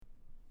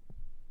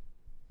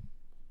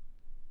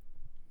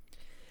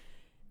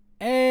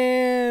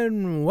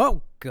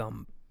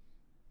Welcome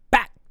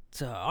back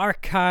to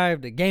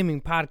Archive, the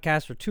gaming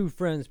podcast where two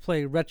friends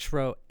play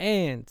retro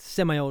and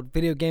semi-old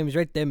video games,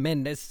 rate them,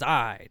 and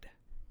decide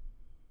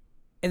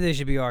if they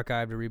should be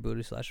archived or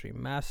rebooted /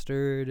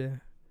 remastered.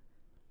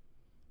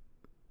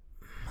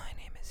 My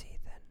name is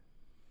Ethan.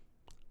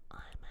 I'm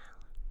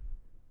Alan.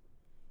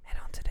 And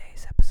on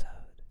today's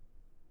episode,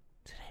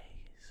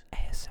 today's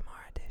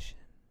ASMR edition,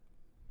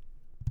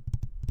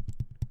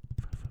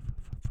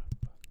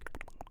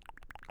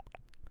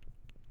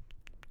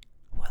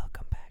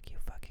 welcome back, you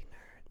fucking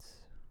nerds.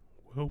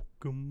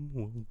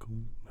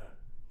 Welcome back.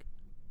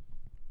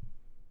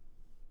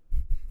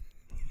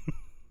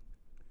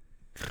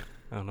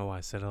 I don't know why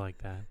I said it like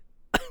that.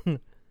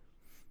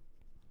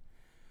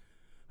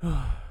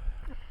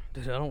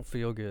 Dude, I don't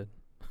feel good.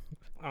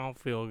 I don't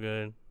feel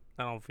good.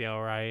 I don't feel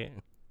right.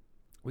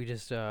 We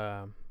just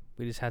had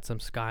some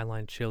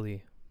Skyline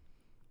chili.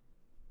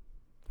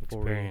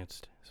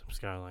 Experienced some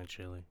Skyline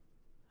chili.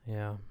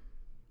 Yeah.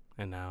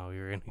 And now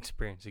you're going to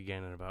experience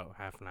again in about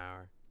half an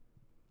hour.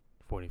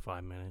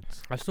 45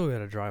 minutes. I still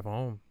gotta drive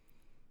home.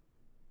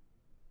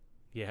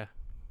 Yeah.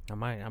 I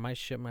might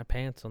shit my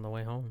pants on the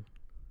way home.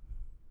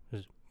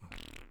 Just-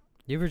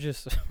 You ever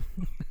just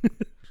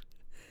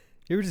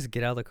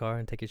get out of the car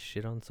and take a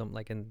shit on something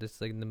like in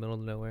the middle of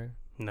nowhere?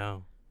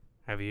 No.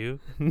 Have you?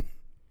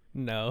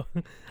 No.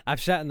 I've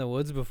shat in the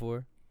woods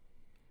before.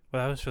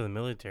 Well, that was for the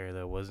military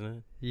though, wasn't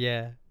it?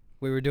 Yeah.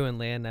 We were doing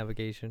land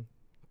navigation.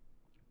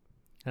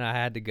 And I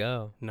had to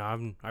go.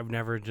 No, I've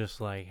never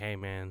just like, hey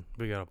man,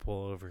 we gotta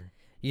pull over.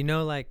 You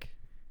know, like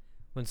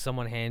when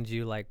someone hands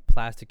you like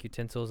plastic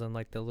utensils in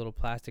like the little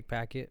plastic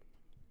packet?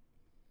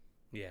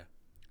 Yeah.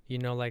 You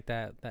know, like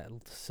that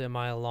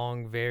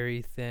semi-long,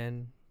 very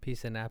thin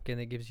piece of napkin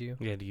it gives you?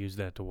 You had to use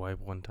that to wipe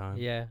one time.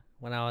 Yeah,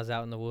 when I was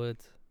out in the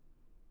woods.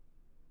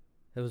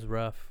 It was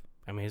rough.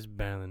 I mean, it's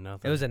better than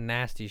nothing. It was a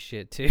nasty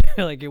shit, too.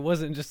 Like, it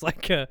wasn't just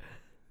like a...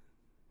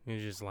 It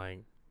was just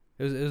like...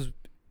 It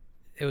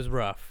was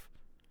rough.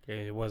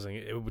 It wasn't...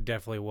 It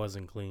definitely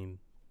wasn't clean.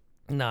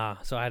 Nah,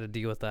 so I had to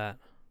deal with that.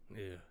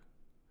 Yeah.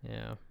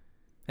 Yeah.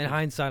 In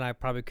hindsight, I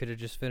probably could have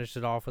just finished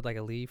it off with, like,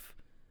 a leaf.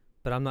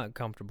 But I'm not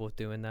comfortable with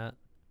doing that.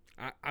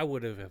 I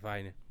would have if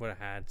I would have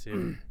had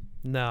to.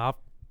 No.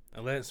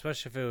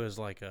 Especially if it was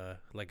like a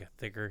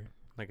thicker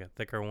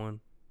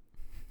one.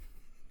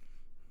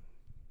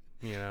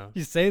 You know.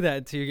 You say that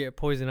until you get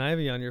poison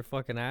ivy on your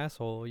fucking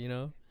asshole, you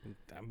know?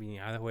 I mean,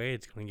 either way,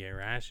 it's gonna get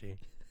rashy.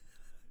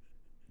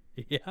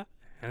 Yeah.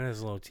 And it's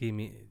a little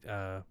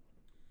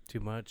too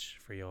much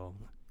for y'all.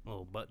 A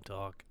little butt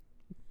talk.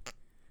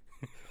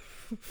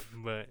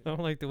 But I don't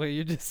like the way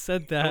you just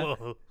said that.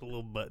 a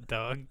little butt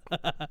talk.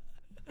 A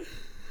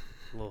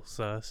little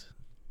sus.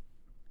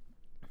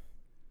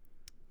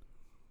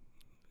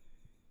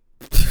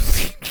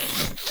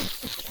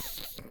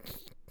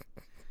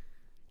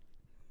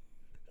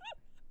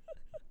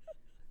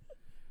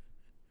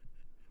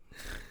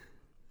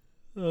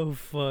 Oh,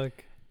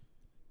 fuck.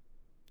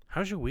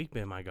 How's your week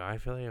been, my guy? I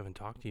feel like I haven't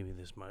talked to you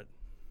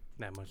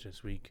that much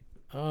this week.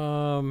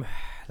 That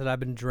I've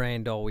been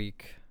drained all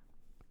week.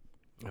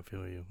 I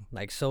feel you.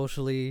 Like,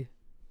 socially,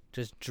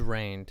 just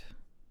drained.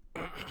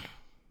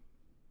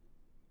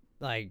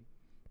 Like,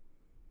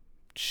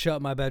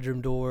 shut my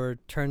bedroom door,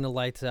 turn the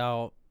lights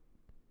out,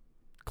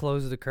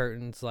 close the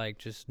curtains, like,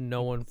 just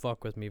no one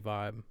fuck with me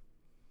vibe.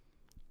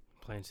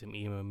 Playing some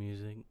emo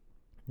music.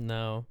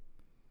 No.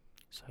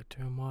 So I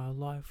turn my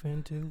life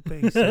into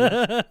basic.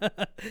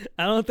 I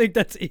don't think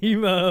that's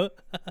emo.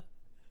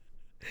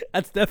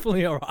 That's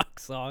definitely a rock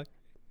song.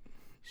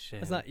 Shit.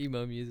 That's not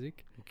emo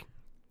music.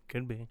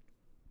 Could be.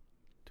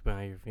 Depending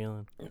how you're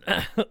feeling.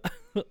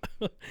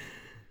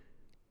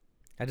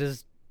 I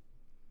just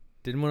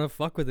didn't want to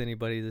fuck with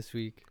anybody this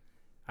week.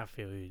 I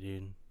feel you,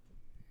 dude.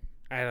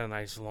 I had a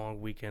nice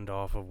long weekend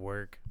off of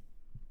work.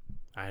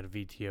 I had a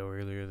VTO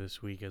earlier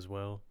this week as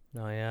well.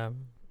 Oh, yeah.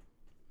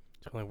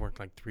 So I only worked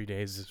like 3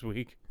 days this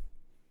week,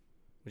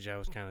 which I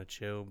was kind of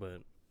chill,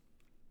 but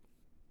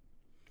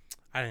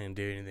I didn't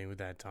do anything with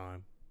that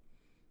time.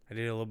 I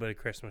did a little bit of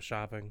Christmas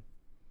shopping.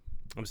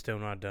 I'm still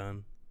not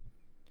done.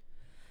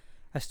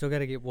 I still got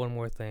to get one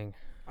more thing.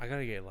 I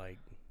gotta get like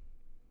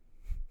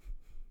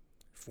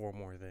 4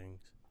 more things.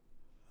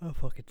 Oh,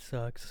 fuck, it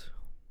sucks.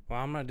 Well,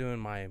 I'm not doing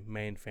my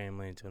main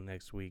family until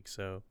next week,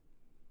 so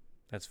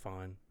that's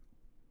fine.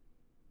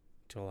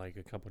 Until like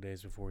a couple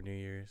days before New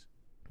Year's.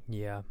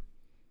 Yeah.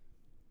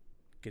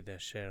 Get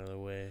that shit out of the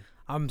way.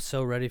 I'm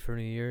so ready for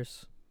New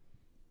Year's.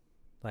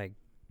 Like,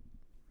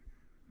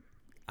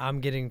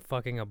 I'm getting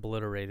fucking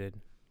obliterated.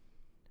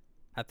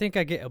 I think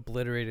I get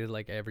obliterated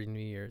like every New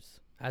Year's,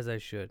 as I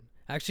should.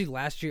 Actually,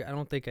 last year, I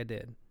don't think I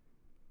did.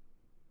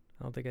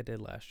 I don't think I did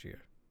last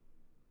year.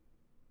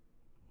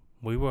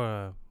 We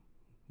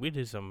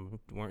did something,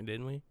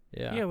 didn't we?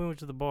 Yeah. Yeah, we went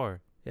to the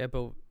bar. Yeah,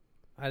 but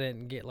I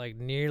didn't get like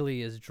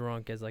nearly as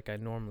drunk as like I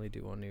normally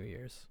do on New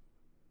Year's.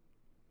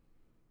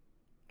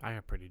 I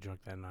got pretty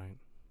drunk that night.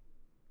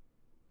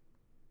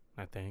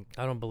 I think.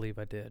 I don't believe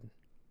I did.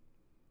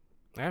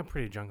 I got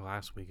pretty drunk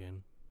last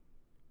weekend.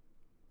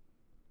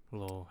 A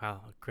little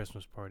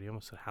Christmas party. I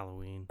almost said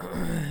Halloween.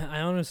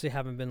 I honestly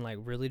haven't been like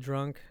really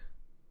drunk.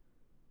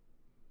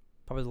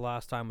 Probably the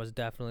last time was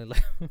definitely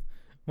like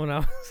when I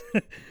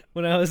was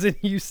when I was in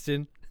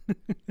Houston.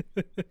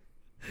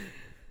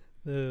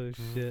 Oh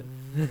shit.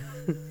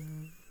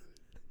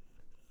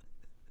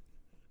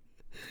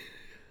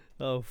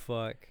 Oh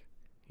fuck.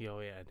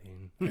 Yo, yeah,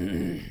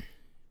 dude.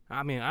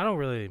 I mean, I'm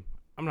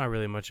not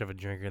really much of a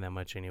drinker that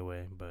much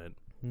anyway, but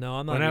No,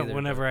 I'm not either,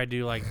 whenever but I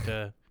do like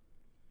to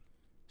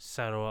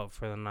settle up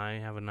for the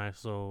night, have a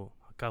nice little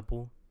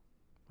couple,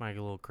 might get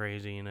a little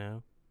crazy, you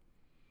know.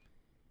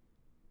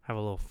 Have a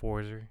little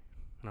Forzer,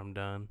 and I'm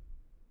done.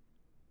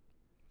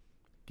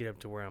 Get up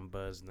to where I'm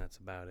buzzed, and that's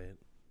about it.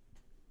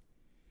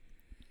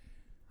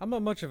 I'm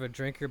not much of a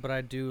drinker, but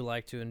I do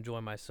like to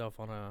enjoy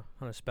myself on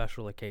a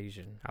special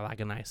occasion. I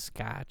like a nice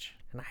scotch.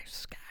 A nice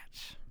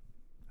scotch.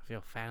 I feel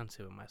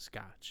fancy with my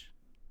scotch.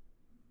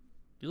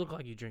 You look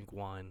like you drink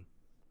wine.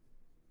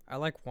 I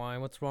like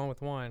wine. What's wrong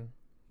with wine?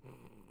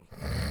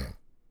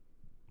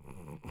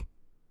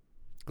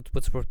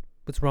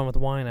 What's wrong with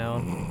wine,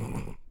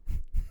 Alan?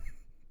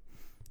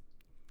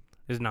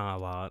 There's not a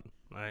lot.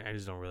 I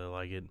just don't really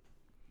like it.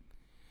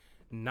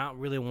 Not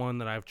really one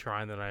that I've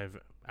tried that I've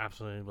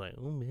absolutely like,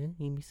 oh man,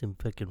 give me some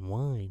fucking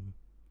wine.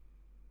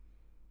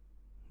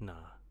 Nah.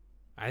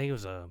 I think it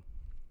was the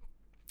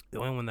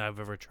only one that I've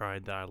ever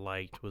tried that I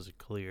liked was a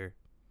clear.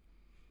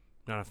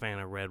 Not a fan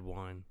of red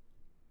wine.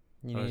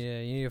 You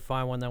need to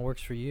find one that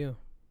works for you.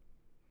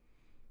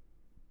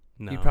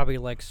 No. You probably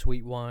like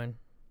sweet wine.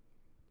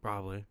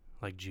 Probably.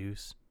 Like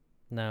juice.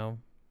 No.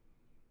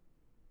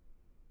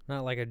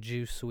 Not like a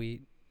juice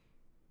sweet.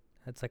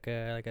 That's like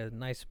a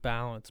nice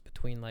balance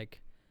between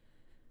like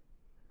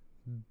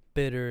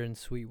bitter and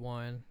sweet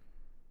wine.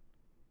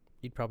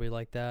 You'd probably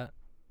like that.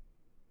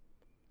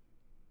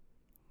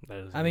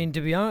 I mean,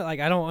 to be honest, like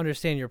I don't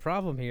understand your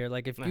problem here.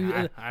 Like if you,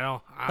 I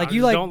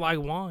don't like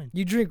wine.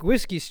 You drink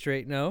whiskey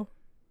straight, no?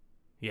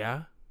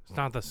 Yeah, it's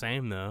not the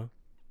same though.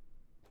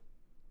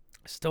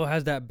 Still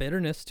has that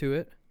bitterness to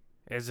it.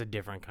 It's a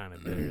different kind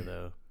of bitter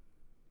though.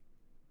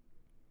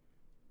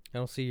 I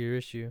don't see your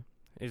issue.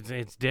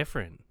 It's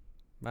different.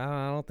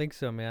 I don't think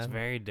so, man. It's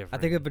very different. I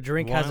think if a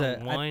drink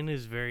wine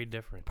is very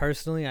different.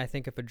 Personally, I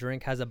think if a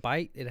drink has a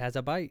bite, it has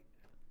a bite.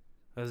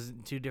 There's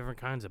two different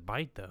kinds of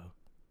bite though.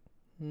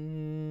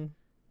 I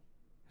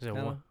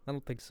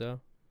don't think so.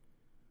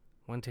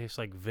 One tastes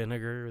like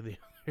vinegar, the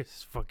other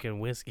is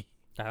fucking whiskey.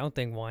 I don't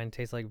think wine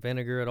tastes like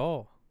vinegar at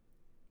all.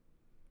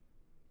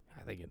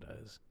 I think it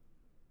does.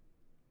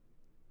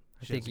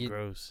 Shit's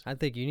gross. I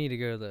think you need to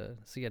go to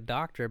see a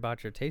doctor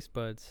about your taste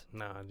buds.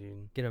 Nah,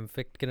 dude. Get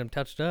them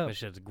touched up. That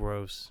shit's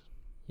gross.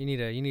 You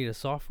need a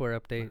software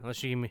update.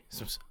 Unless you give me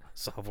some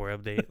software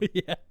update.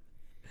 Yeah.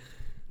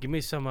 Give me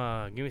some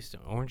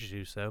orange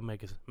juice though.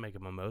 Make a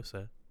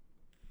mimosa.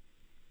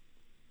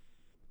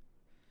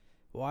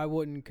 Well, I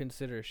wouldn't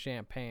consider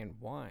champagne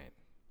wine.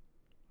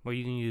 Well,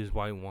 you can use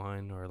white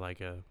wine or like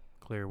a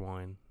clear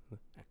wine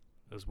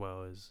as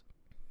well as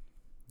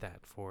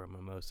that for a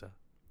mimosa.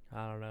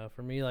 I don't know.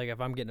 For me, like if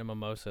I'm getting a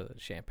mimosa,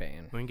 it's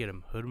champagne. We can get a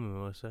hood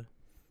mimosa.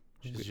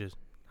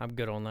 I'm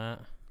good on that.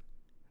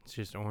 It's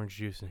just orange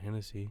juice and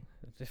Hennessy.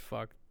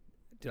 Fuck.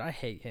 Dude, I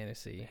hate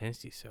Hennessy.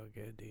 Hennessy's so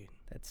good, dude.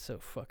 That's so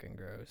fucking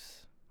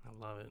gross. I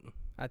love it.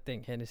 I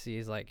think Hennessy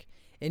is like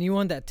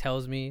anyone that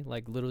tells me,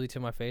 like literally to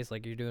my face,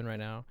 like you're doing right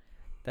now,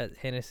 that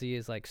Hennessy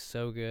is like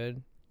so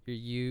good.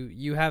 You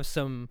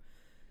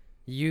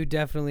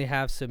definitely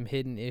have some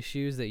hidden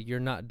issues that you're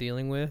not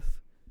dealing with.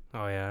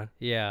 Oh yeah.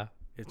 Yeah.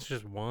 It's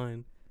just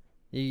wine.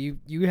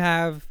 You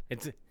have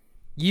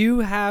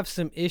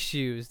some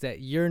issues that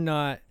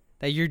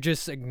you're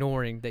just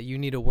ignoring that you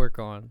need to work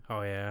on.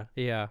 Oh yeah.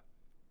 Yeah.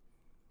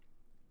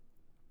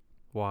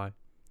 Why?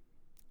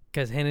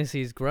 Because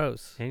Hennessy's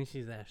gross.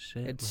 Hennessy's that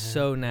shit. It's man.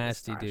 so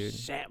nasty, It's dude.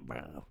 Shit,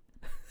 bro.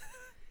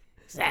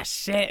 It's that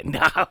shit,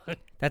 no.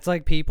 That's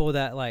like people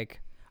that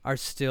like are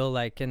still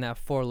like in that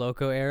Four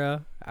Loko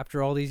era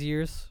after all these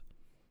years.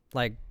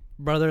 Like,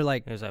 brother,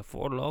 like there's that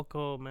Four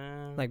Loko,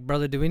 man. Like,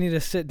 brother, do we need to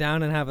sit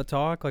down and have a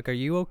talk? Like, are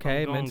you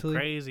okay I'm going mentally?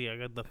 crazy. I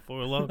got the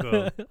Four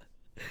Loko.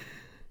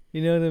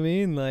 You know what I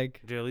mean?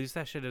 Like, dude, at least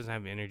that shit doesn't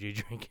have energy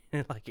drink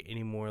in it like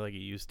anymore, like it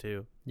used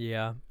to.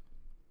 Yeah.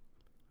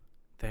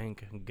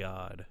 Thank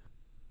God.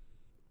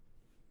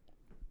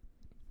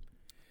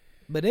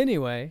 But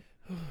anyway,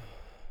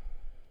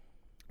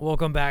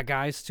 welcome back,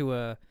 guys,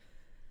 to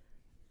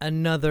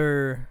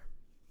another.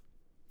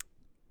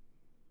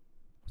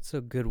 What's a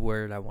good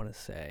word I want to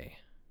say?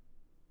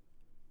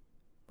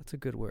 What's a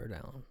good word,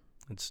 Alan?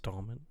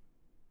 Installment.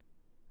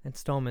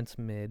 Installment's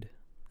mid.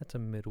 That's a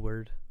mid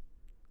word.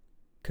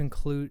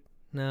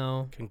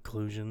 No.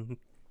 Conclusion.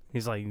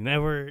 He's like,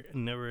 never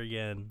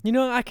again. You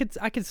know, I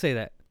could say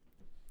that.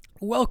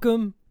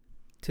 Welcome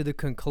to the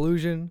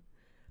conclusion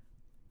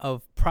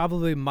of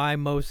probably my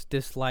most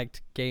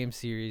disliked game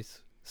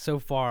series so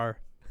far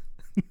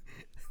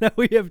that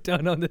we have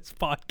done on this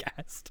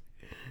podcast.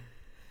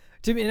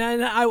 To me,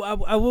 and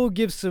I will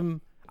give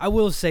some. I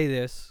will say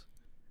this.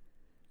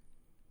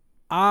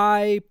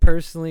 I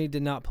personally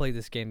did not play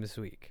this game this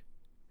week.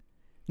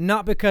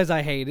 Not because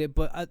I hate it,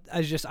 but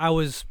I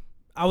was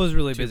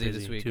really busy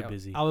this week. Too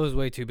busy. I was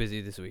way too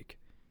busy this week.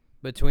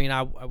 Between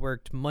I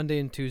worked Monday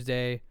and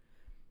Tuesday.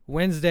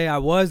 Wednesday I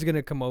was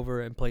gonna come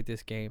over and play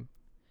this game.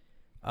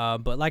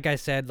 But like I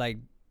said, like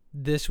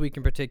this week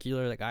in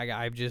particular, like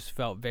I've just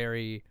felt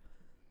very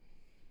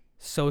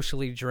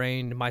socially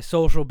drained. My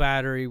social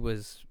battery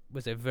was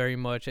it very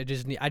much. I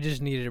just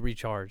needed it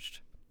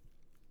recharged.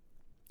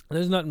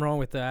 There's nothing wrong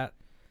with that.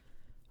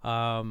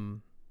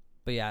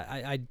 But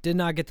yeah, I did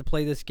not get to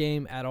play this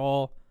game at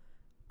all.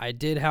 I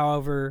did,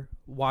 however,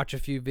 watch a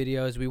few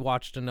videos. We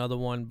watched another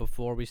one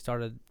before we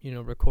started,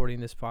 recording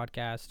this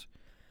podcast.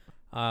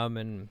 And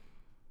I'm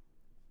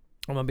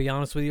gonna be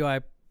honest with you, I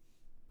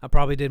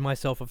probably did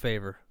myself a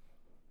favor.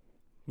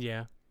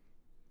 Yeah.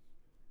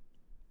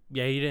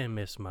 Yeah, you didn't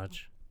miss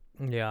much.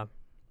 Yeah.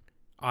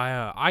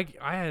 I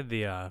had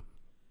the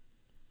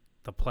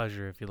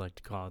pleasure, if you like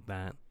to call it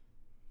that,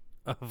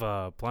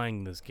 of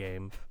playing this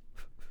game.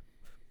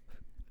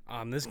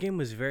 This game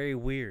was very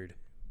weird.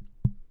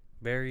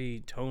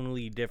 Very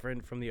tonally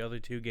different from the other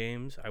two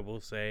games, I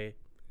will say.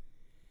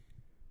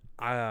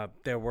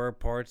 There were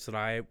parts that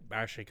I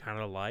actually kind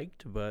of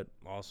liked, but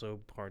also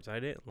parts I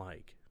didn't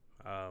like.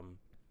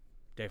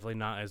 Definitely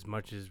not as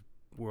much as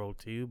World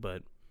 2,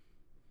 but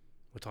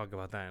we'll talk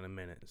about that in a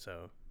minute.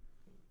 So,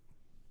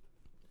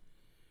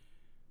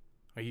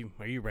 are you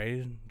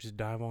ready to just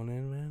dive on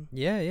in, man?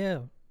 Yeah.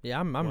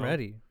 I'm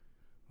ready.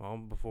 Well,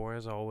 before,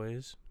 as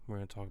always, we're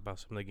gonna talk about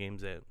some of the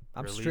games that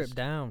I'm released. stripped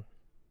down.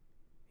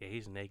 Yeah,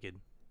 he's naked.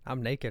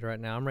 I'm naked right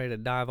now. I'm ready to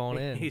dive on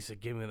in. He said,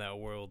 "Give me that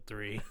World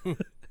 3."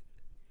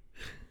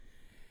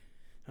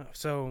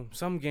 So,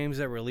 some games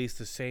that released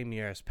the same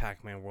year as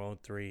Pac Man World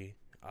 3,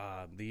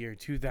 the year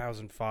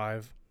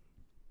 2005,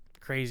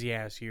 crazy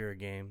ass year of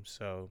games.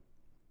 So,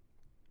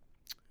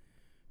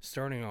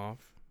 starting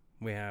off,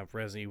 we have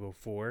Resident Evil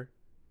 4,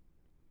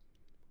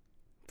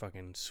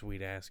 fucking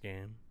sweet ass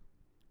game.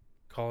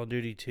 Call of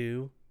Duty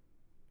 2,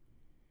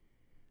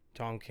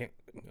 Tom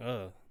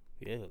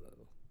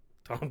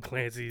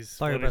Clancy's. I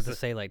thought you were about to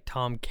say like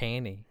Tom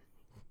Canny.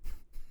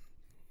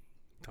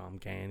 Tom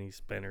Canny,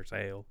 Splinter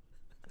Cell,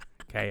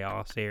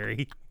 Chaos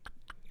Theory.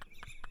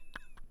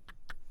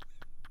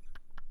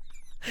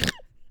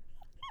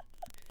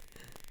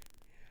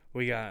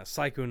 We got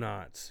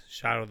Psychonauts,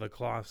 Shadow of the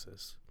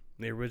Colossus,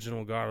 the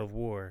original God of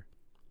War,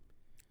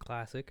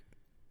 Classic.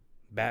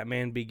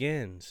 Batman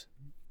Begins,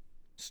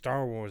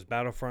 Star Wars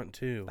Battlefront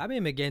 2.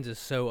 Batman Begins is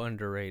so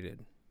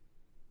underrated.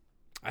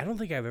 I don't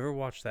think I've ever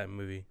watched that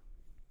movie.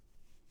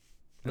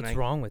 What's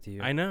wrong with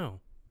you? I know.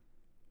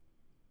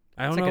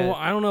 I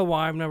don't know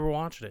why I've never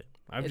watched it.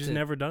 I've just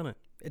never done it.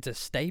 It's a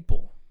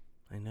staple.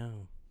 I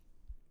know.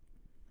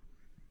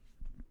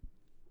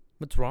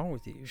 What's wrong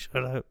with you?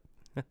 Shut up.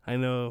 I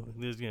know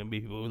there's gonna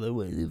be people like,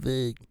 what the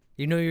fuck?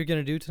 You know what you're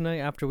gonna do tonight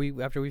after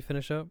we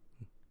finish up?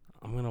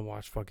 I'm gonna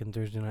watch fucking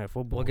Thursday Night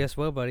Football. Well, guess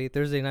what, buddy?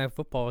 Thursday Night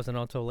Football isn't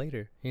until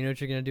later. You know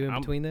what you're gonna do in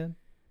between then?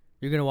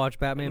 You're gonna watch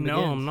Batman Begins.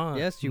 No, I'm not.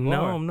 Yes, you are.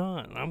 No, I'm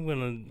not. I'm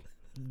gonna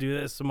do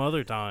that some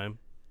other time.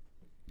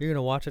 You're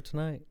gonna watch it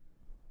tonight.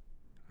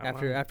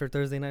 After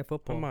Thursday Night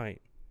Football. I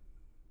might.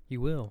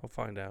 You will. I'll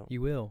find out.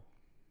 You will.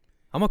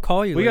 I'm gonna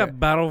call you. We got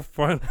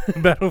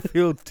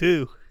Battlefield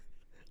 2.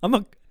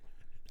 I'm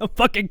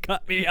fucking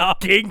cut me off.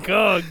 King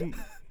Kong.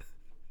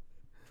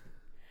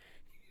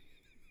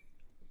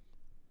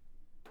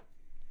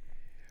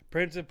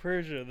 Prince of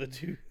Persia, the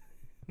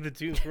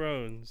two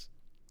thrones.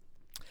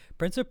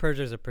 Prince of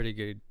Persia is a pretty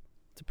good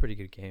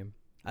game.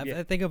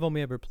 I think I've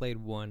only ever played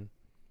one.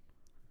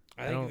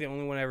 I think the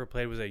only one I ever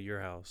played was at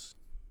your house.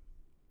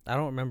 I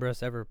don't remember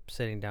us ever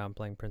sitting down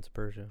playing Prince of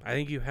Persia. I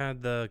think you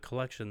had the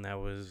collection that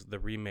was the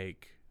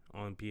remake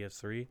on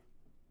PS3.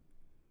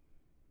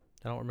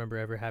 I don't remember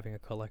ever having a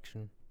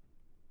collection.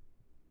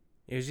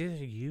 It was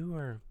either you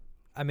or...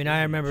 I mean,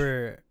 I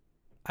remember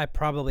I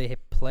probably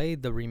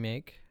played the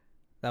remake.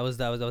 That was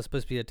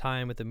supposed to be a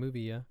tie-in with the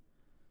movie, yeah?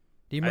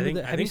 Do you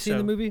remember have you seen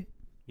the movie?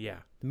 Yeah.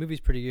 The movie's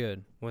pretty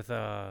good. With,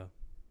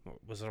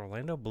 was it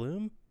Orlando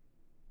Bloom?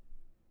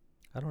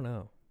 I don't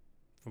know.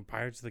 From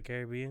Pirates of the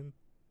Caribbean?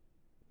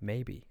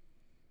 Maybe.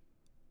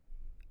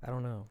 I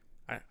don't know.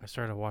 I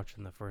started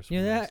watching the first one.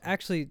 Yeah, that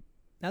actually,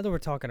 now that we're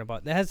talking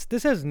about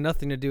this has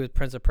nothing to do with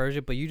Prince of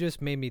Persia, but you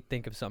just made me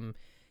think of something.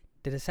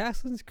 Did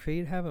Assassin's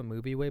Creed have a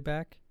movie way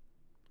back?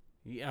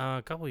 Yeah,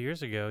 a couple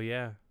years ago,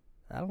 yeah.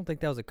 I don't think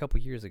that was a couple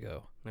years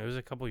ago. It was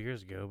a couple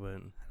years ago, but...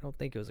 I don't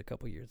think it was a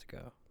couple years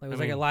ago. It was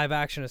like a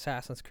live-action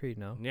Assassin's Creed,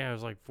 no? Yeah, it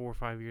was like 4 or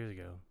 5 years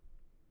ago.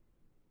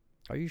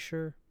 Are you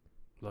sure?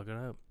 Look it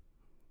up.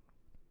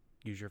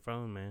 Use your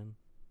phone, man.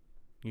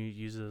 You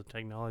use the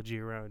technology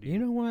around you. You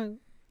know what?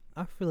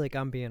 I feel like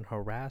I'm being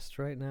harassed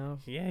right now.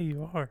 Yeah,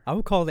 you are. I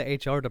would call the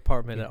HR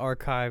department at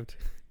Archived.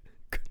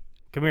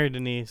 Come here,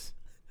 Denise.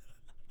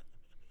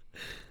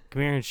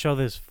 Come here and show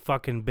this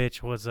fucking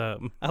bitch what's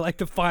up. I like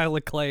to file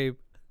a claim.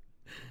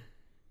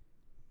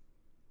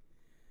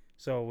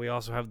 So we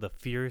also have the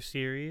Fear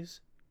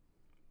series.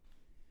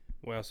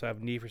 We also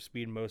have Need for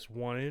Speed Most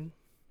Wanted.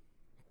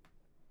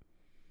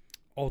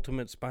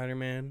 Ultimate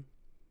Spider-Man.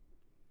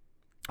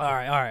 All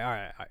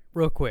right.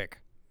 Real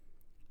quick.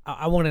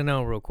 I want to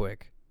know real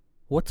quick.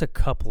 What's a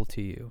couple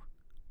to you?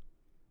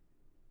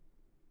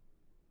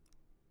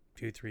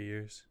 2-3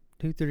 years.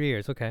 2-3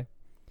 years, okay.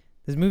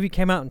 This movie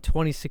came out in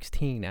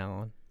 2016,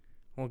 Alan.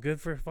 Well,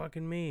 good for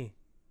fucking me.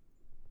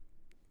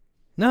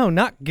 No,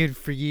 not good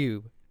for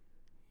you.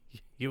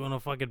 You want to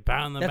fucking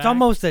pat on the That's back?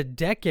 almost a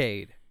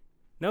decade.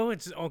 No,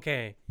 it's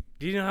okay.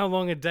 Do you know how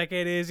long a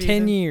decade is? 10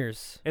 Ethan?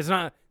 years. It's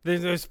not.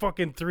 There's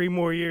fucking 3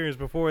 more years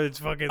before it's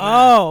fucking.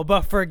 Oh,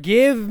 but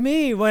forgive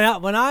me when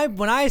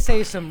I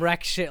say some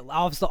wreck shit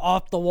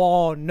off the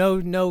wall,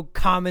 no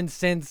common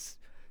sense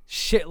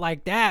shit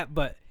like that.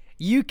 But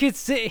you could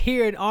sit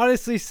here and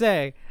honestly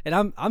say,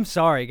 and I'm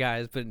sorry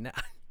guys, but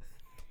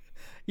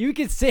you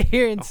could sit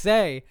here and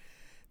say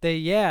that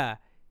yeah,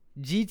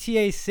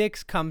 GTA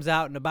 6 comes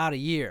out in about a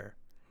year.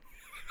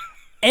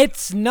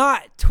 It's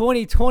not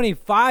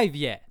 2025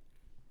 yet.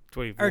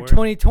 24? Or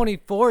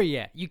 2024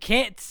 yet. You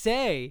can't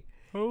say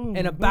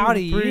in about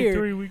a year.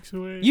 3 weeks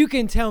away. You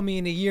can tell me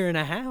in a year and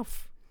a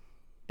half.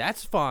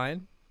 That's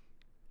fine.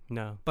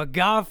 No. But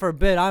God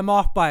forbid I'm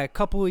off by a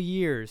couple of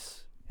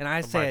years. And I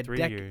Or say by a 3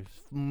 decade. years.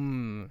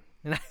 And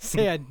I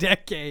say a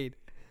decade.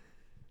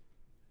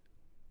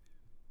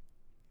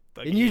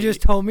 Like, And you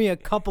just told me a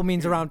couple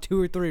means around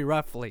 2 or 3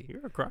 roughly.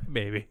 You're a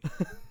crybaby.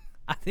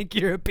 I think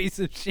you're a piece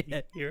of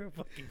shit. You're a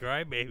fucking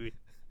crybaby.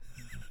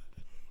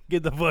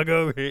 Get the fuck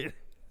over it.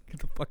 Get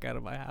the fuck out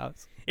of my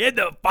house. Get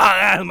the fuck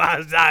out of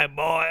my side,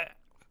 boy.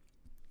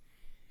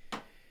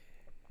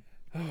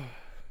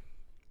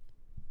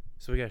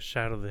 So we got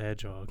Shadow the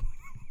Hedgehog.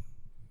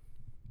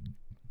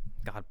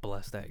 God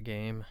bless that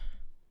game.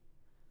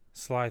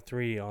 Sly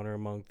 3, Honor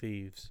Among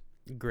Thieves.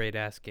 Great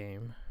ass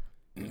game.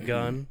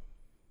 Gun.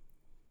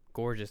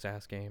 Gorgeous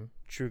ass game.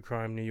 True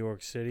Crime New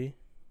York City.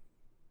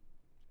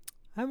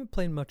 I haven't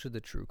played much of the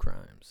true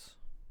crimes.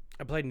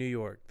 I played New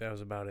York. That was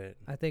about it.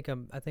 I think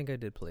I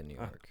did play New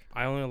York.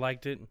 I only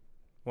liked it.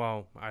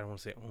 Well, I don't want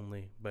to say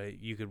only,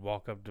 but you could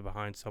walk up to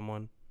behind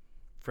someone,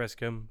 frisk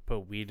them,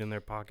 put weed in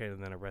their pocket,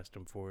 and then arrest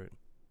them for it.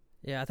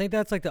 Yeah, I think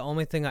that's like the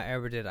only thing I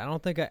ever did. I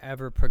don't think I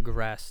ever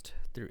progressed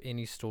through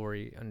any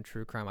story on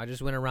true crime. I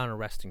just went around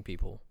arresting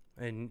people.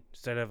 And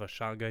instead of a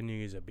shotgun, you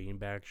use a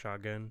beanbag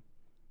shotgun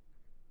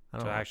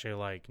to actually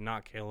like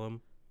not kill them.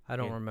 I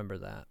don't remember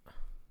that.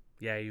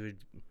 Yeah, you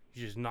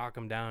just knock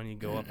them down. You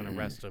go up and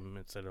arrest them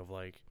instead of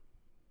like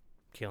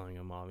killing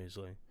them.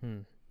 Obviously,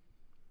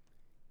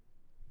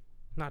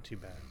 not too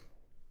bad.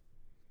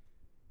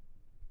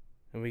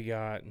 And we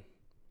got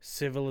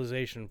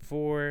Civilization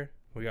 4.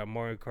 We got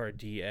Mario Kart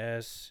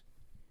DS,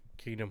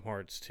 Kingdom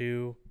Hearts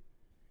 2,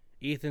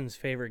 Ethan's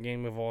favorite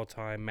game of all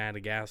time,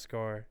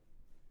 Madagascar.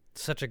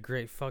 Such a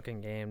great fucking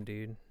game,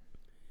 dude.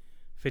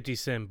 50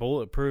 Cent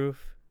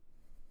Bulletproof.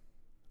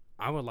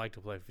 I would like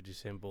to play 50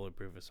 Cent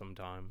Bulletproof at some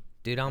time.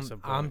 Dude,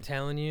 I'm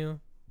telling you,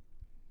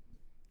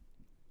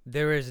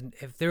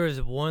 if there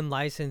is one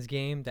licensed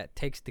game that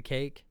takes the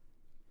cake,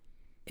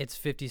 it's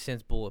 50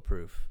 Cent's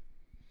Bulletproof.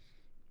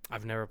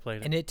 I've never played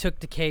it. And it took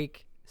the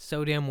cake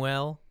so damn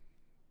well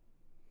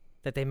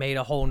that they made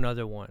a whole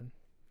nother one.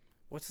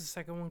 What's the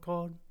second one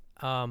called?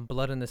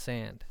 Blood in the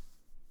Sand.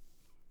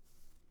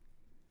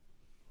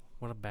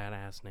 What a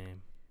badass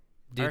name.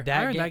 Dude,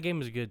 that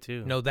game is good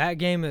too. No, that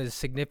game is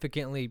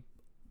significantly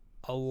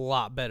a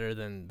lot better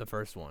than the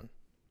first one.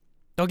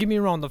 Don't get me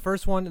wrong, the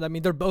first one, I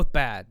mean, they're both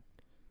bad.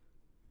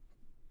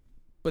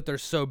 But they're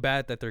so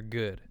bad that they're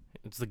good.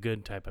 It's the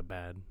good type of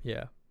bad.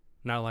 Yeah.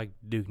 Not like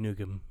Duke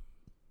Nukem.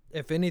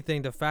 If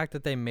anything, the fact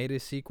that they made a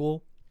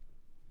sequel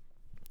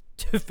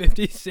to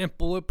 50 Cent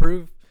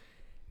Bulletproof,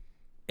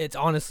 it's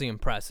honestly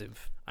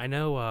impressive. I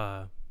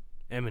know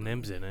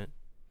Eminem's in it.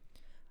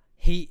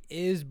 He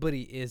is, but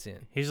he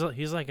isn't. He's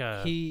like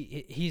a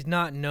he's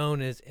not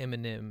known as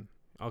Eminem,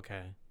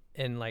 okay.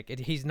 and like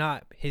he's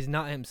not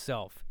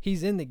himself.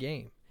 He's in the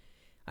game.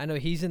 I know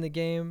he's in the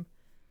game.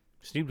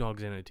 Snoop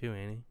Dogg's in it too,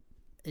 ain't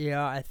he?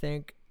 Yeah, I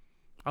think.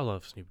 I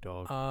love Snoop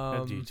Dogg.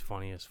 That dude's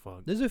funny as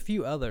fuck. There's a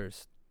few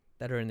others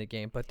that are in the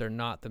game, but they're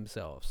not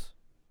themselves.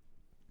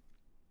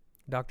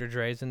 Dr.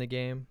 Dre's in the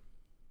game.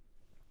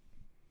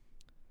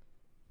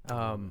 I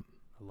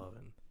love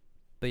it.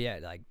 But yeah,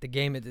 like the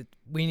game,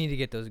 we need to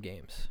get those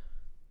games.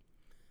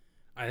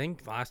 I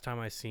think last time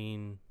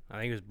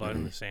it was Blood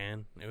in the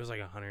Sand. It was like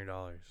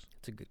 $100.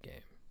 It's a good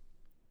game.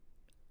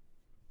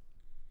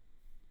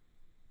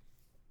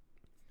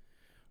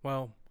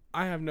 Well,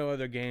 I have no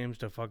other games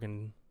to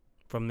fucking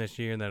from this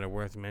year that are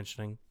worth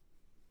mentioning.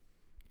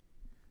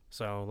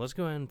 So let's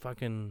go ahead and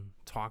fucking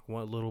talk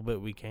what little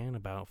bit we can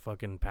about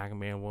fucking Pac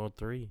Man World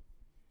 3.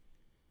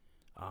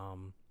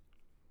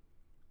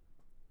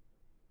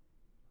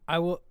 I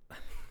will.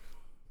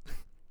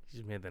 You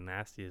just made the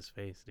nastiest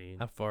face,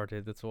 dude. I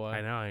farted, that's why.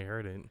 I know, I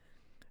heard it.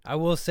 I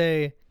will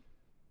say,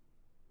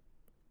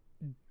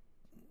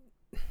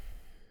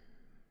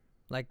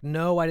 like,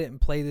 no, I didn't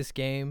play this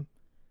game,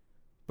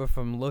 but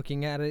from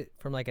looking at it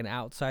from like an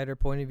outsider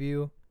point of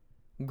view,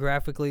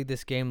 graphically,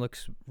 this game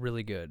looks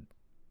really good.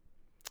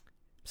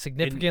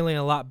 Significantly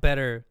a lot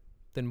better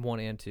than 1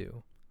 and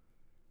 2.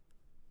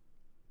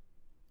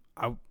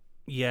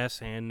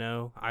 Yes and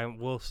no. I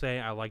will say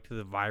I liked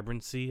the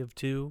vibrancy of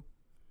 2.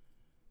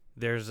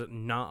 There's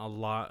not a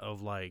lot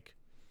of like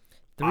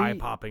 3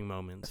 eye-popping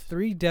moments.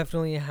 3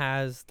 definitely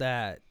has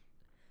that.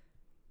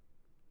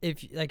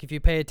 If you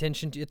pay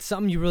attention to, it's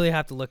something you really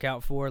have to look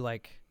out for.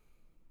 Like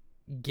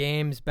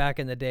games back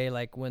in the day,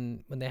 like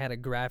when they had a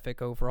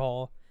graphic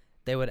overhaul,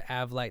 they would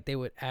add like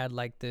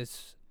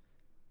this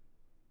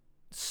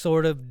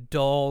sort of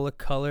dull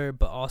color,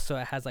 but also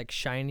it has like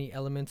shiny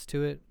elements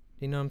to it.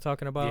 You know what I'm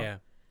talking about? Yeah.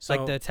 So,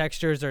 like the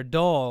textures are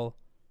dull,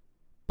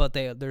 but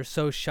they're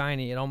so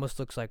shiny it almost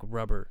looks like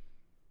rubber.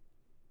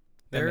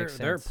 There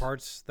are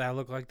parts that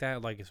look like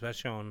that, like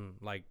especially on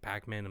like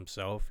Pac Man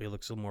himself. He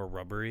looks a little more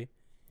rubbery.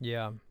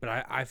 Yeah.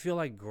 But I feel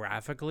like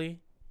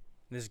graphically,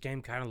 this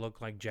game kind of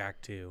looked like Jak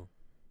 2.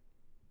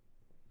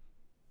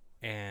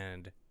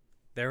 And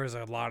there was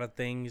a lot of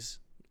things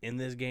in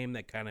this game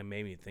that kind of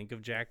made me think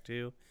of Jak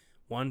 2.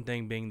 One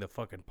thing being the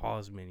fucking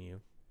pause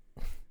menu.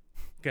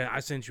 Cause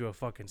I sent you a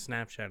fucking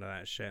snapshot of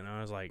that shit, and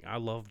I was like, I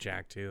love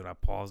Jak 2, and I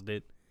paused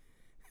it.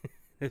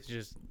 It's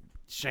just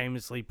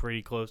shamelessly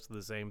pretty close to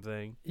the same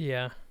thing.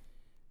 Yeah.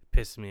 It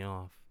pissed me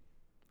off.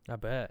 I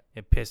bet.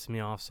 It pissed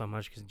me off so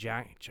much because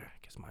Jak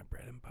is my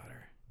bread and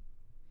butter.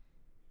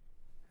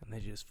 And they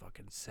just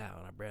fucking sat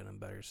on a bread and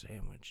butter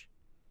sandwich.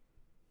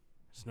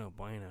 It's no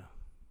bueno.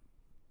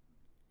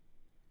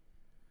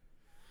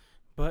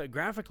 But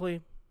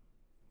graphically,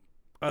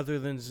 other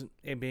than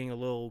it being a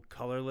little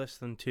colorless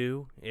than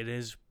 2, it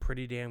is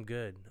pretty damn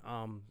good.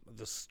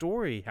 The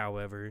story,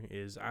 however,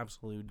 is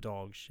absolute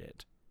dog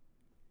shit.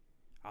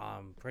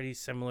 Pretty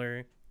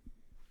similar.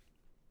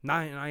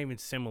 Not even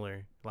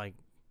similar. Like,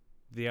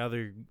 the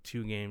other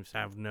 2 games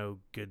have no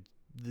good...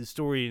 The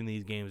story in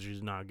these games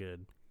is not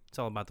good. It's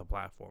all about the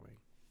platforming.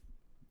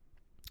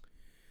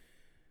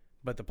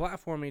 But the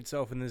platforming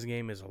itself in this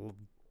game is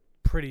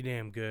pretty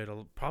damn good.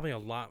 Probably a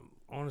lot,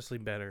 honestly,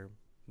 better.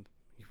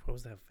 What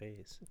was that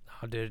face?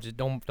 Oh, dude, just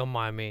don't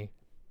mind me.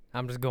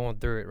 I'm just going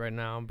through it right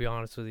now. I'll be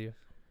honest with you.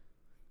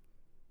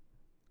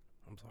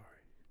 I'm sorry.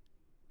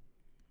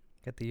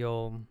 Got the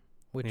old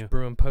witch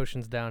brewing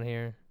potions down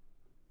here.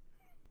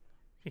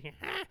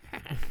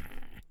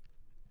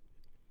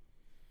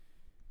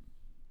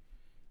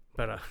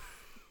 But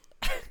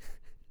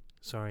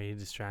sorry, you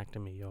distracted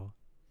me, y'all.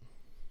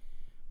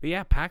 But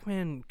yeah,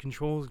 Pac-Man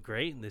controls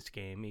great in this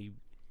game. He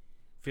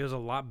feels a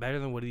lot better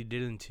than what he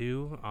did in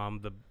 2.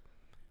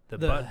 The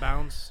butt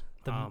bounce,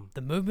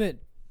 the movement,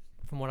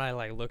 from what I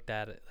like looked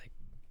at it, like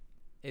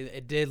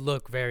it did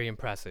look very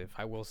impressive.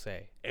 I will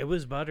say it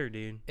was butter,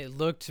 dude. It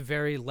looked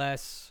very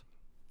less.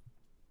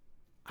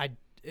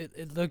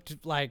 It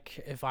looked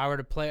like if I were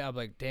to play, I'd be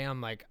like,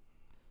 damn, like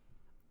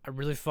I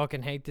really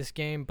fucking hate this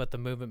game, but the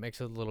movement makes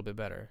it a little bit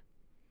better.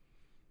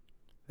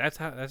 That's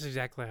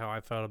exactly how I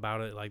felt about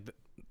it. Like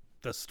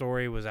the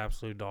story was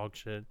absolute dog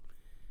shit.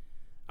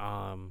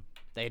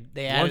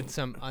 They added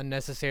some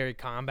unnecessary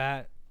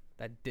combat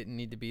that didn't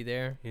need to be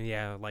there.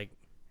 Yeah, like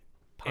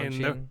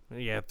punching. A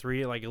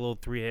little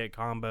 3-hit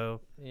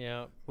combo.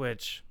 Yeah.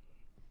 Which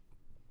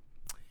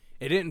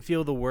it didn't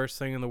feel the worst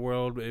thing in the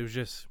world. It was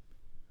just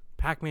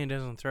Pac-Man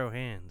doesn't throw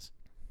hands.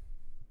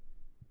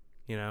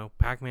 You know,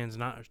 Pac-Man's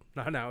not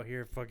out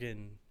here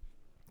fucking...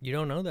 You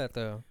don't know that,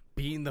 though.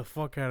 Beating the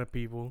fuck out of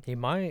people. He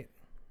might.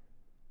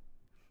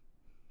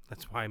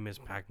 That's why Miss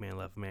Pac-Man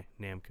left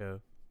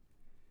Namco.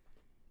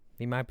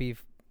 He might be...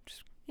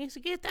 He needs to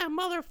get that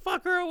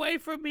motherfucker away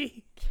from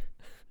me.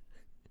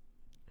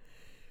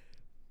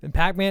 And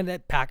Pac-Man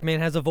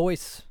has a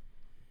voice.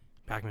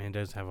 Pac-Man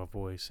does have a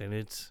voice, and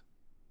it's...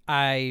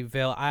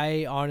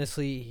 I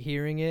honestly,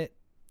 hearing it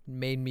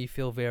made me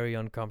feel very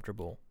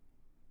uncomfortable.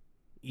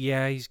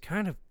 Yeah, he's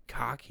kind of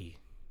cocky,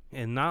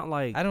 and not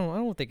like... I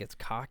don't think it's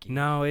cocky.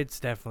 No, it's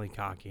definitely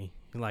cocky.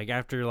 Like,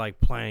 after,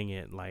 like, playing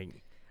it,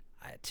 like...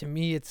 To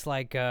me, it's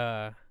like,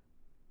 when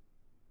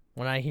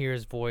I hear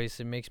his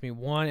voice, it makes me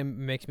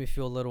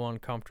feel a little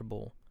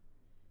uncomfortable.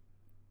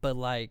 But,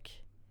 like,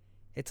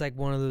 it's like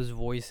one of those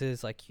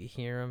voices, like, you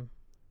hear him,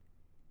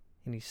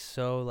 and he's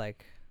so,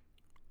 like...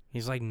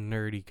 He's, like,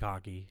 nerdy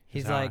cocky.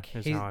 He's like...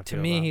 To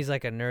me, he's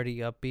like a nerdy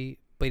upbeat,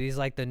 but he's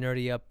like the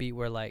nerdy upbeat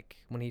where, like,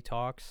 when he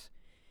talks,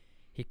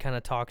 he kind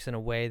of talks in a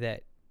way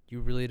that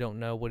you really don't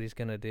know what he's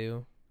going to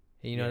do.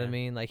 You know what I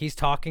mean? Like, he's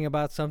talking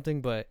about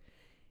something, but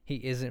he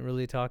isn't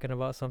really talking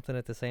about something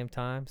at the same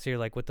time. So you're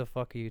like, what the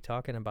fuck are you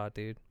talking about,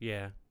 dude?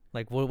 Yeah.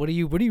 Like, what are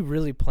you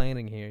really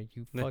planning here?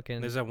 You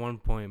fucking... There's at one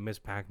point, Miss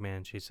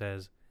Pac-Man, she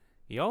says,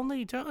 "You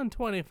only turned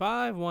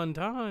 25 one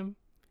time."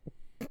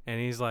 And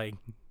he's like,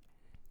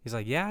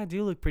 "Yeah, I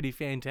do look pretty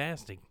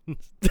fantastic."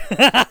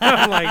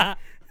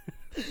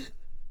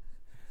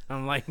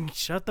 I'm like,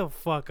 shut the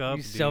fuck up,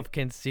 you dude.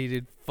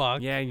 Self-conceited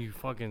fuck. Yeah, you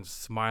fucking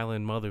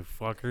smiling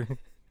motherfucker.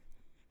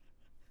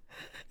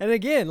 And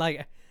again,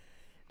 like,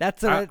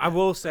 that's I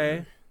will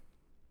say,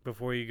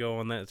 before you go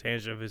on that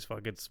tangent of his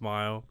fucking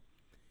smile,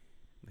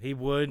 he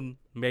would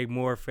make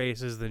more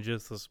faces than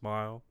just a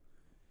smile.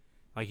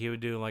 Like, he would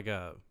do like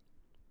a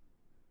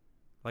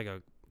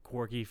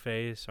quirky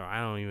face, or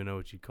I don't even know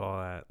what you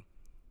call that,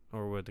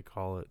 or what to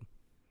call it.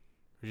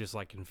 Or just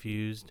like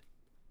confused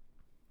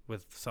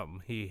with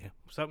something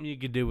you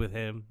could do with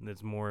him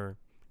that's more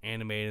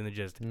animated than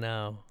just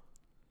No.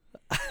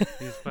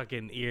 he's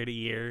fucking ear to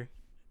ear.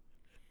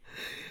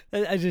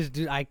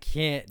 I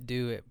can't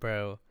do it,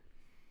 bro.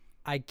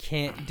 I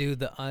can't do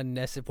the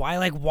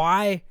unnecessary.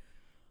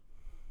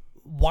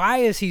 Why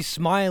is he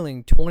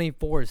smiling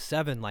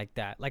 24/7 like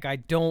that? Like, I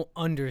don't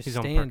He's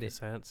on understand it.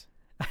 Percocets.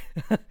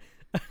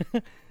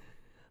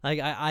 Like,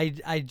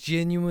 I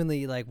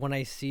genuinely, like, when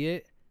I see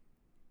it,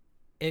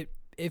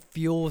 it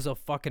fuels a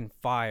fucking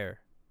fire.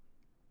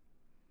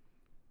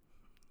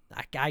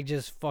 I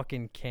just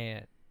fucking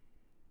can't.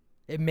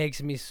 It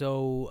makes me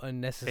so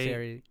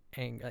unnecessarily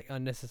angry.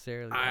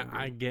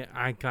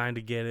 I kind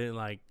of get it.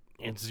 Like,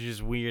 it's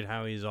just weird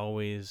how he's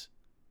always,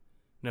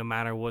 no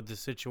matter what the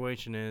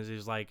situation is,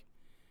 he's like,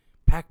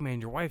 Pac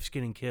Man, your wife's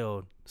getting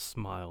killed.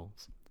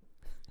 Smiles.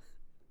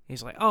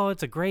 He's like, oh,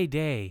 it's a gray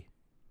day.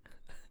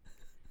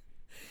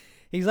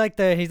 He's like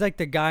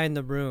the guy in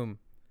the room.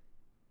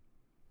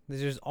 He's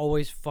just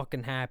always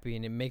fucking happy,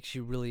 and it makes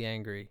you really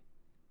angry.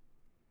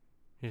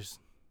 It's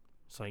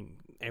like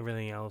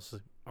everything else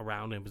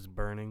around him is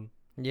burning.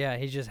 Yeah,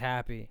 he's just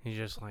happy. He's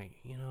just like,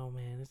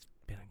 man, it's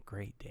been a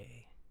great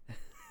day.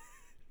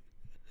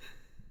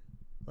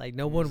 Like,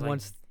 no one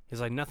wants... He's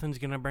like, nothing's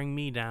gonna bring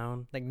me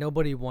down. Like,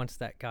 nobody wants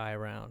that guy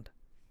around.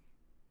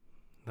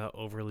 The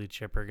overly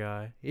chipper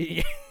guy.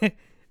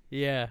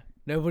 Yeah,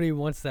 nobody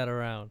wants that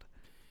around.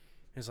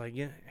 It's like,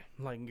 yeah,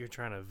 like you're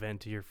trying to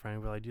vent to your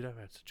friend. We're like, dude, I've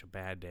had such a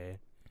bad day.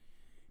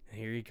 And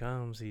here he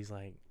comes. He's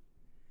like,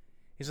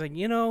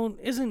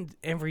 isn't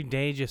every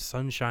day just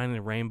sunshine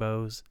and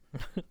rainbows?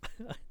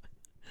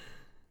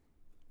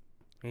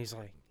 He's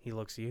like, he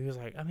looks at you. He's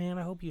like, oh, man,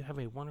 I hope you have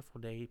a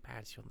wonderful day. He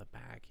pats you on the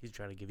back. He's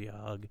trying to give you a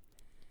hug.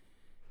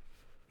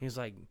 He's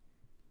like,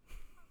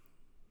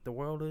 the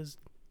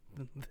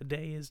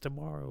day is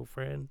tomorrow,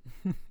 friend.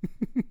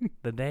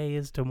 The day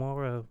is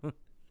tomorrow.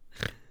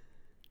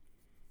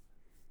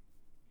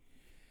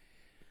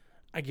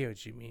 I get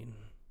what you mean.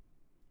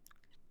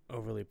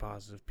 Overly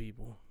positive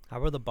people. How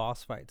were the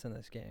boss fights in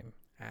this game?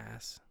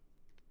 Ass.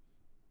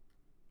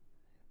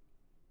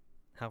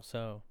 How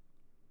so?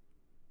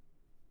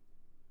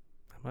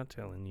 I'm not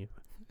telling you.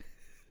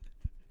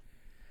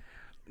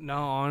 No,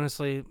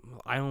 honestly,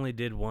 I only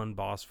did one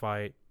boss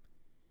fight.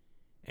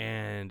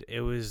 And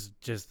it was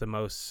just the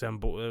most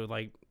simple. It was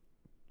like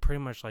pretty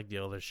much like the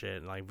other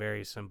shit. Like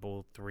very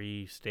simple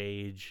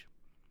 3-stage.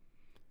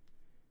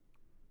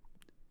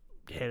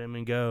 Hit him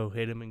and go.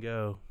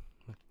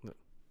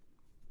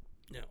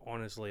 Yeah,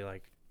 honestly,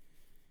 like,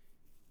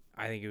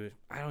 I think it was,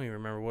 I don't even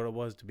remember what it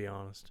was, to be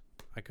honest.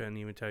 I couldn't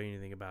even tell you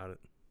anything about it.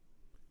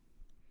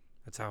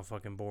 That's how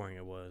fucking boring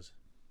it was.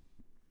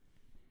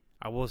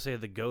 I will say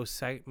the ghost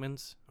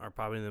segments are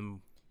probably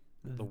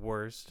the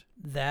worst.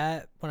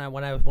 That when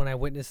I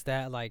witnessed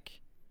that, like,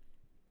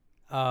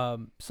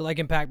 so like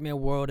in Pac Man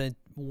World and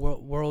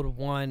World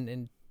 1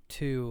 and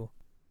 2,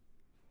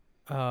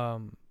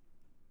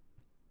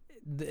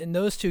 in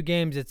those two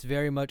games, it's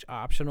very much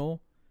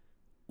optional.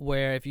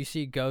 Where if you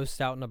see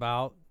ghosts out and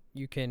about,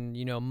 you can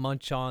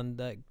munch on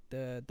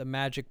the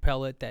magic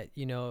pellet that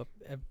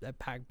that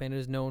Pac Man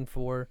is known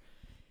for,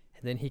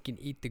 and then he can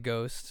eat the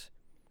ghosts.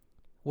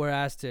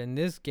 Whereas in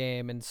this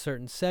game, in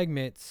certain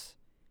segments,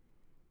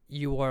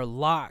 you are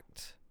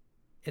locked.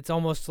 It's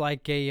almost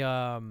like a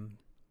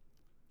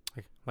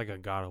like a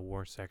God of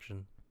War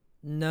section.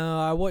 No,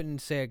 I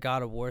wouldn't say a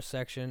God of War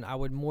section. I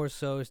would more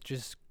so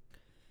just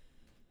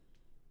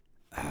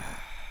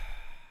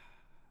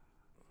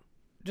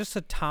just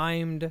a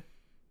timed.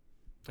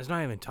 It's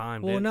not even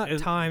timed. Well, not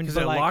timed, because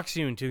but it like, locks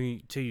you until you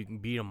can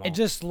beat them all. It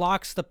just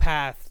locks the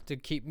path to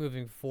keep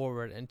moving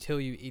forward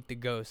until you eat the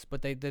ghost.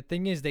 But the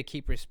thing is, they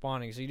keep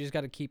respawning, so you just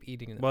got to keep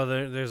eating them. Well,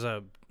 there's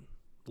a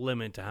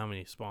limit to how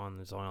many spawn.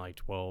 There's only like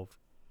 12.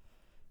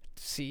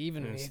 See,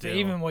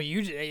 even what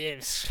you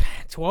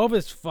 12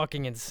 is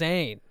fucking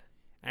insane.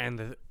 And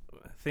the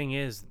thing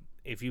is,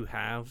 if you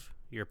have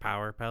your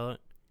power pellet,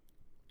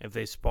 if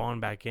they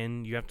spawn back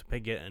in, you have to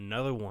get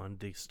another one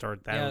to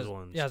start those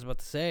ones. Yeah, I was about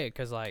to say,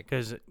 because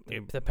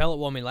the pellet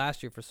will only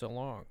last you for so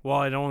long.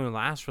 Well, it only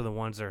lasts for the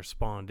ones that are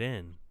spawned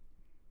in.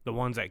 The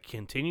ones that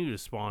continue to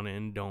spawn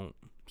in don't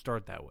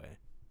start that way.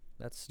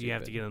 That's stupid. You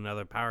have to get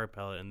another power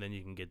pellet, and then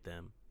you can get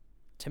them.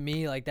 To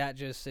me, like that,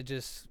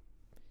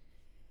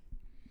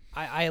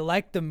 I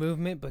like the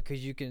movement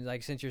because you can,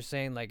 like, since you're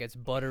saying like it's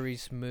buttery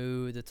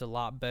smooth, it's a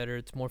lot better,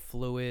 it's more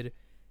fluid,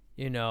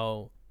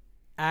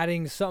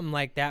 adding something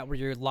like that where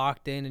you're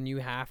locked in and you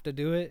have to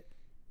do it,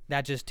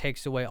 that just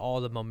takes away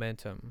all the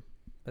momentum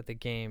that the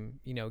game,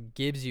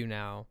 gives you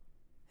now,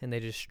 and they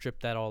just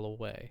strip that all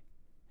away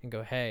and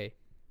go, hey,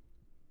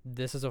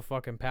 this is a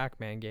fucking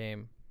Pac-Man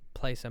game,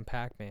 play some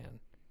Pac-Man.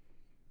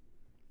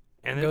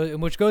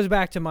 Which goes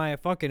back to my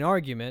fucking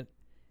argument.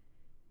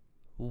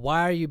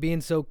 Why are you being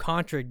so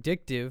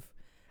contradictive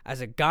as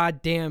a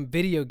goddamn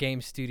video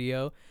game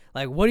studio?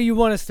 Like, what do you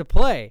want us to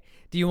play?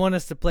 Do you want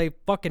us to play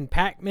fucking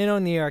Pac-Man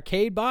on the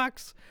arcade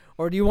box?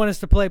 Or do you want us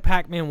to play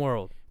Pac Man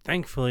World?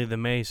 Thankfully, the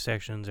maze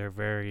sections are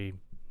very.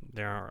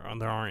 There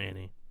aren't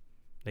any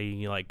that you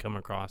can like come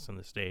across on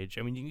the stage.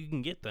 I mean, you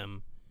can get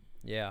them.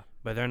 Yeah.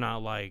 But they're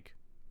not like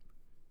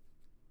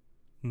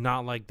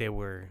they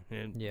were.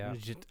 Yeah.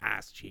 It's just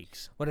ass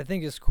cheeks. What I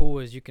think is cool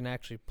is you can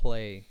actually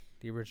play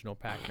the original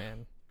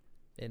Pac-Man.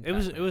 It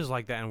was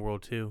like that in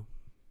World 2.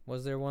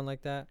 Was there one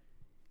like that?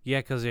 Yeah,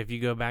 because if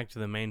you go back to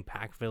the main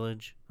Pac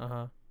Village.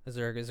 Is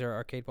there an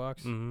arcade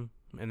box? Mm-hmm.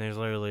 And there's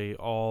literally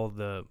all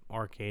the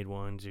arcade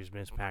ones. There's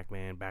Miss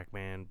Pac-Man,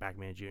 Pac-Man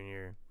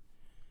Jr.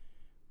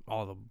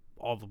 All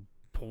the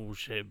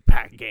bullshit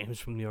Pac games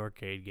from the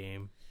arcade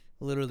game.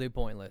 Literally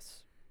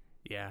pointless.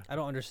 Yeah. I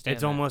don't understand.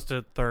 It's almost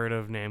a third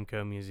of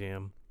Namco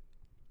Museum.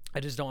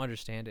 I just don't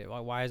understand it.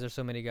 Why is there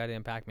so many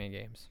goddamn Pac-Man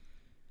games?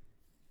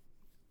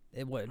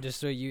 They're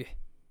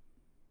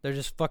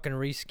just fucking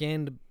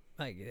reskinned.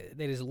 Like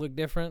they just look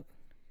different.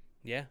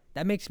 Yeah.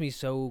 That makes me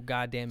so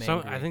goddamn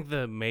angry. I think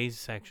the maze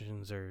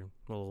sections are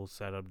a little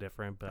set up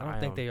different, but I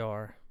don't think they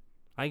are.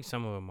 I think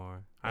some of them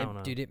are. I don't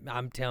know. Dude,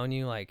 I'm telling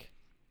you, like,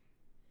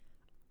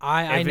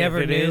 I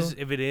never knew.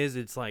 If it is,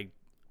 it's like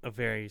a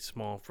very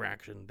small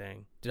fraction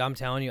thing. Dude, I'm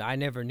telling you, I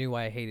never knew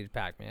I hated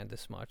Pac-Man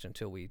this much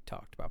until we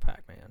talked about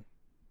Pac-Man.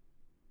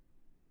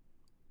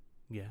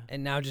 Yeah.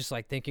 And now just,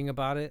 like, thinking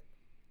about it,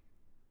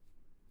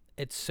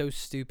 it's so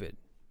stupid.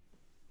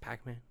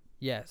 Pac-Man?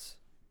 Yes.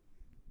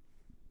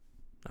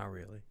 Not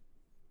really.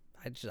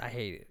 I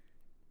hate it.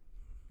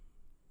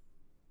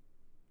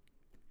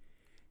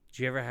 Did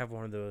you ever have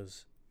one of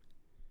those,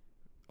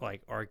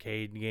 like,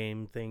 arcade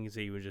game things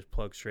that you would just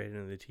plug straight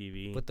into the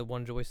TV? With the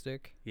one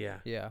joystick? Yeah.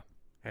 Yeah.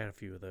 I had a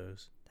few of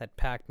those. That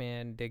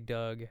Pac-Man, Dig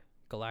Dug,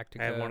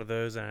 Galactica. I had one of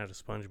those and I had a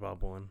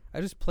SpongeBob one.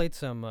 I just played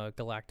some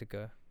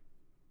Galactica.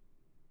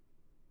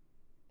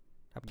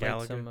 I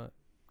played some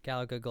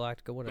Galaga,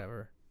 Galactica,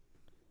 whatever.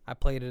 I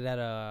played it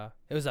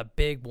it was a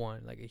big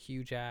one, like a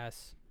huge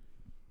ass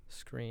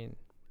screen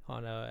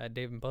on at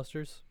Dave and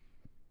Buster's.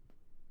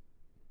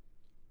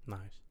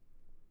 Nice.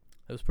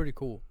 It was pretty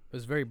cool. It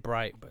was very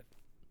bright, but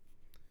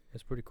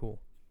it's pretty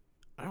cool.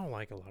 I don't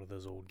like a lot of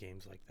those old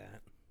games like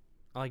that.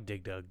 I like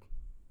Dig Dug.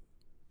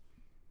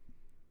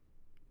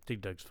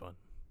 Dig Dug's fun.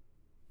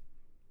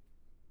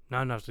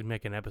 Not enough to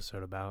make an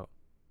episode about.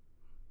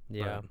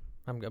 Yeah,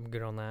 I'm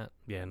good on that.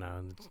 Yeah,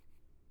 no,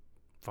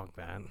 fuck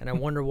that. And I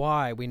wonder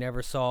why we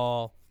never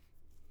saw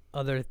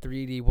other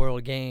 3D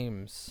World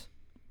games.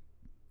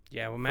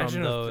 Yeah, well,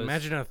 imagine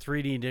a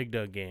 3D Dig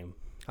Dug game.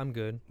 I'm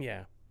good.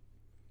 Yeah.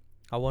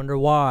 I wonder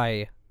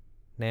why,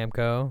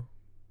 Namco.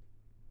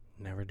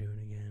 Never do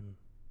it again.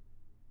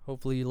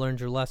 Hopefully you learned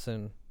your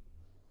lesson.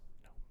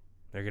 No.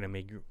 They're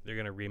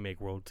gonna remake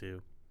World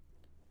 2.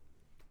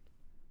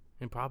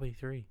 And probably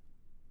 3.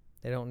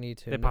 They don't need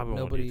to. They probably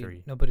won't do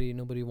 3.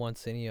 Nobody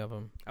wants any of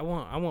them. I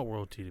want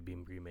World 2 to be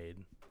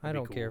remade. I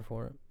don't care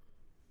for it.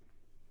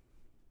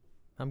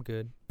 I'm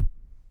good.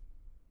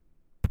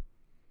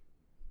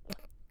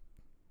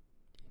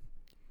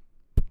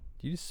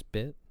 Do you just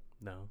spit?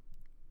 No.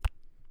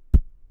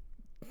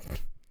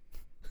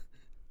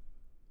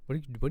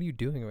 What are you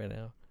doing right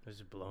now? I was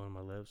just blowing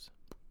my lips.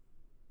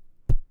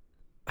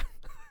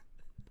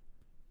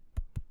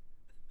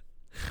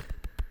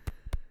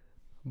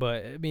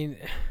 But I mean,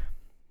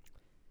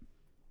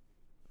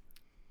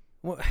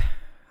 well,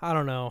 I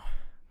don't know.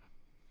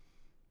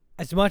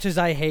 As much as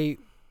I hate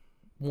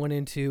 1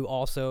 and 2,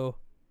 also,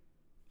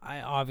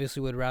 I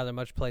obviously would rather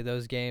much play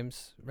those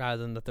games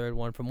rather than the third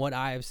one. From what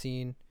I have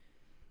seen,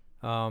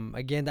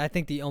 again, I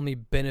think the only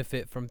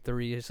benefit from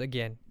 3 is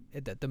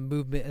that the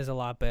movement is a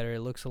lot better. It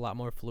looks a lot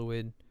more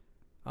fluid.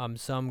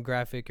 Some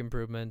graphic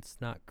improvements,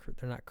 they're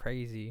not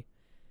crazy.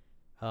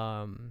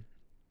 But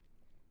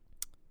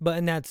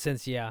in that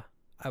sense, yeah,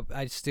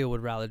 I still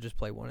would rather just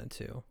play 1 and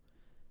 2.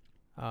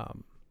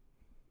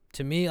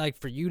 To me, like,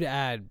 for you to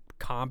add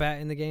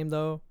combat in the game,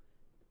 though,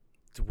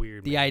 it's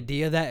weird. The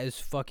idea of that is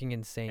fucking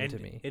insane to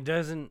me. It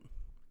doesn't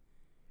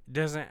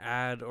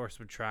add or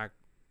subtract,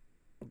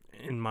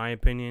 in my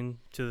opinion,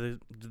 to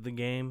the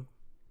game.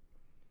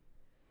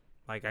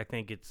 Like, I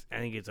think it's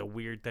a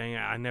weird thing.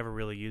 I never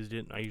really used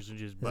it. I usually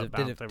just bounce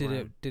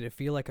around. Did it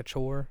feel like a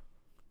chore?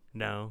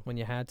 No. When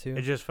you had to?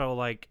 It just felt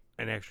like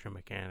an extra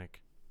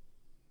mechanic.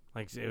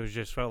 Like, it was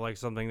just felt like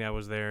something that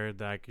was there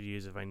that I could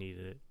use if I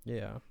needed it.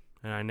 Yeah.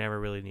 And I never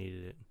really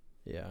needed it.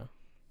 Yeah.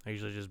 I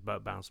usually just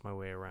bounce my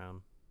way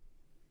around.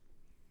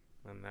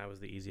 And that was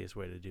the easiest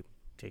way to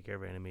take care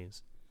of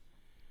enemies.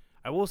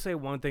 I will say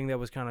one thing that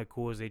was kind of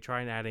cool is they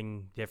tried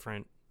adding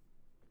different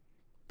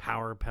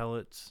power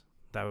pellets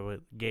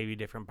that gave you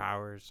different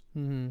powers.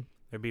 Mm-hmm.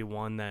 There'd be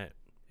one that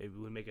it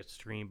would make a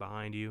stream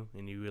behind you,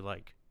 and you would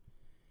like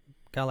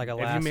kind of like a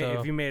lasso.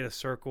 If you made a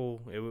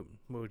circle, it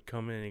would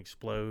come in and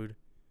explode.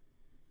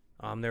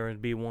 There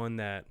would be one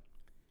that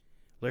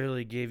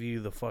literally gave you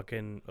the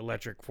fucking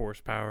electric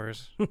force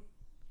powers.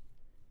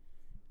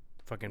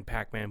 Fucking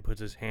Pac-Man puts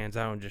his hands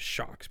out and just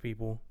shocks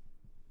people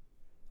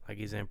like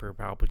he's Emperor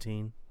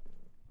Palpatine.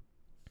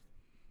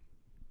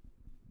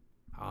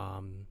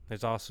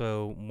 There's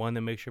also one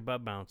that makes your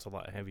butt bounce a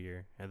lot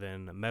heavier, and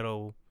then a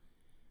metal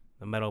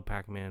the Metal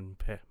Pac Man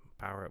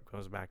power up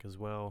comes back as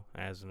well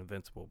as an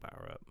Invincible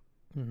power up.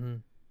 Mm-hmm.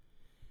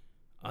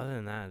 Other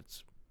than that,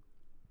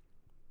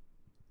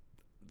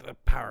 the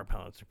power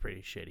pellets are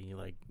pretty shitty.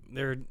 Like,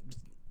 they're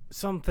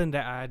something to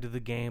add to the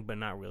game, but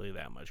not really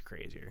that much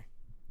crazier.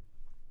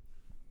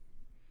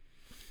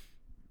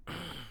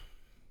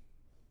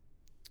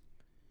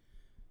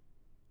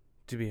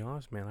 To be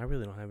honest, man, I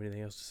really don't have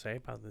anything else to say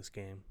about this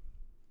game.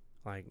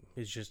 Like,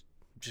 it's just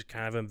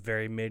kind of a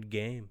very mid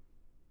game.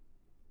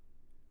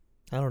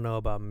 I don't know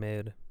about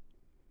mid.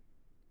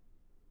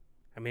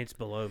 I mean, it's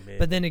below mid.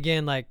 But then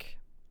again, like,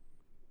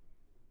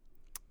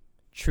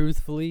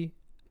 truthfully,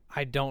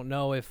 I don't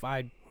know if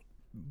I'd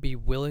be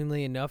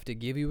willingly enough to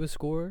give you a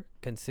score,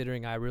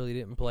 considering I really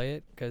didn't play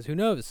it. Because who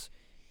knows?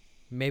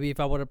 Maybe if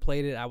I would have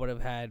played it, I would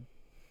have had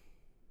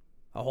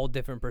a whole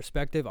different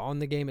perspective on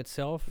the game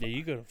itself. Yeah,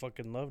 you could have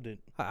fucking loved it.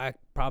 I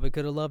probably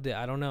could have loved it.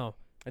 I don't know.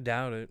 I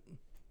doubt it.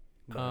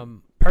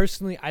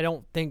 Personally, I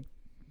don't think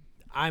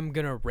I'm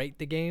going to rate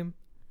the game.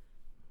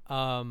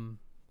 I'll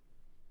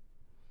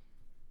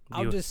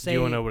just say... Do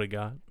you want to know what it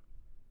got?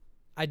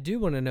 I do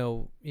want to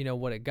know,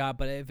 what it got.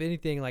 But if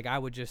anything, like, I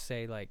would just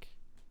say, like...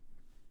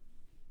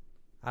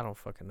 I don't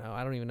fucking know.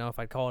 I don't even know if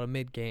I'd call it a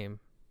mid-game.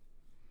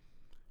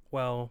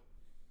 Well,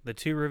 the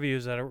two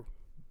reviews that are,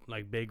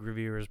 like, big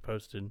reviewers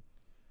posted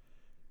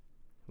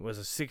was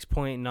a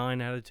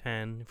 6.9 out of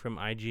 10 from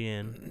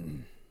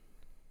IGN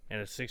and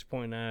a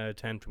 6.9 out of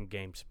 10 from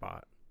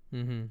GameSpot.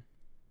 Mm-hmm.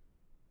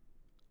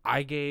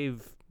 I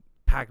gave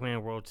Pac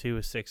Man World 2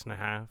 a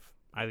 6.5.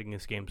 I think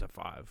this game's a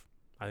 5.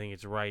 I think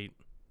it's right.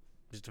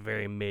 Just a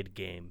very mid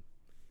game.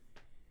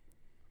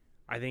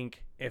 I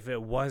think if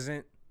it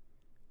wasn't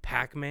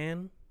Pac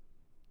Man,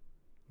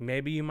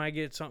 maybe you might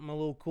get something a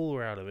little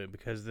cooler out of it,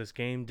 because this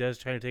game does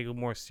try to take a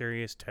more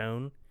serious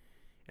tone.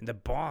 And the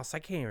boss, I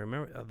can't even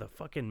remember. The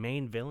fucking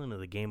main villain of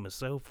the game was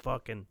so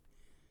fucking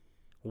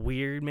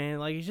weird, man.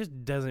 Like, it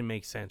just doesn't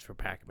make sense for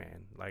Pac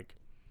Man. Like,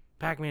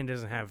 Pac Man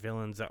doesn't have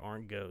villains that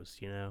aren't ghosts,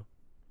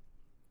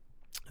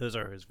 Those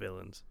are his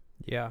villains.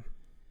 Yeah.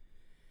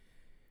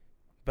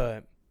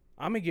 But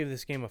I'm going to give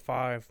this game a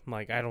 5.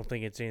 Like, I don't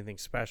think it's anything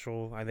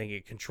special. I think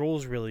it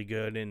controls really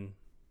good, and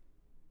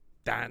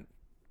that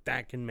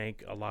can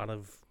make a lot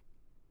of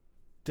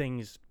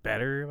things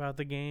better about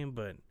the game,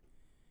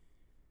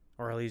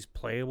 or at least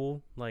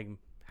playable. Like,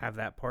 have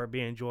that part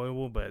be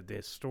enjoyable, but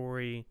the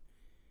story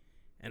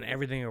and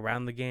everything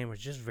around the game was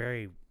just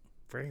very,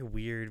 very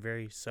weird,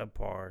 very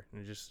subpar.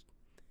 And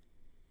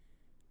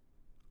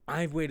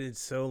I've waited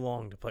so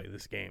long to play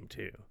this game,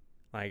 too.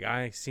 Like,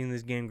 I seen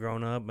this game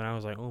growing up, and I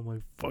was like, oh my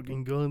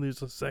fucking god,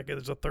 there's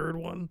a third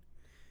one.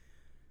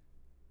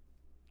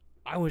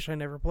 I wish I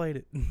never played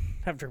it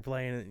after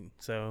playing it,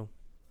 so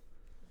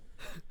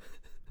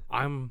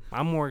I'm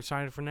more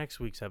excited for next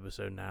week's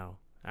episode now,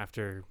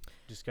 after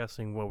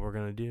discussing what we're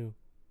gonna do.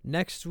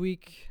 Next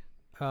week's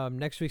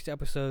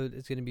episode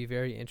is gonna be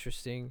very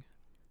interesting.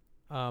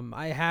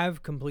 I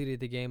have completed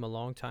the game a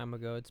long time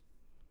ago.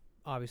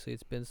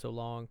 It's been so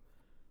long.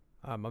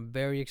 I'm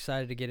very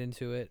excited to get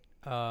into it.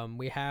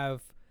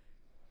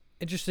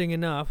 Interesting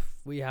enough,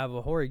 we have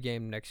a horror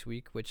game next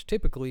week, which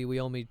typically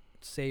we only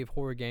save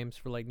horror games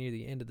for like near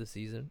the end of the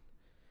season.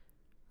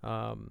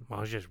 Well,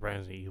 it's just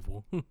Resident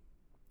Evil.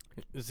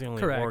 It's the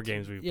only correct. horror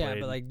games we've played. Yeah,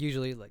 but like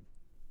usually,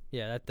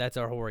 that's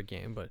our horror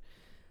game. But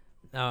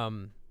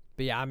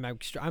yeah,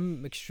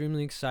 I'm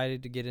extremely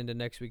excited to get into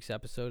next week's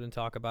episode and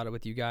talk about it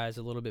with you guys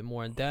a little bit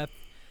more in depth.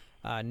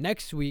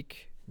 Next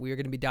week we are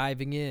going to be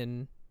diving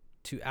in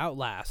to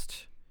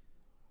Outlast,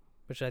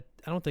 which I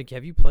don't think,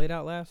 have you played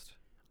Outlast?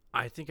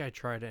 I think I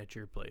tried it at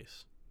your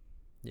place.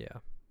 Yeah.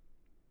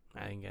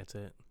 I think that's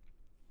it.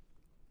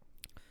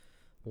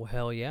 Well,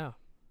 hell yeah.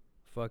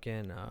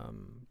 Fucking,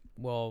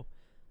 well,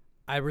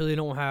 I really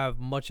don't have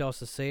much else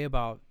to say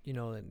about,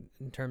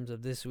 in terms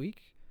of this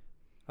week,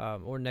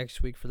 or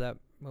next week for that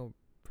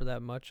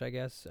much, I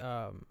guess.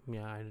 Yeah,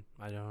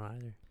 I don't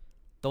either.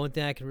 The only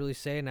thing I can really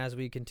say, and as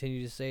we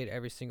continue to say it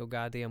every single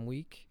goddamn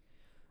week,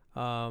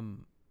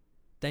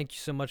 thank you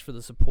so much for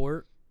the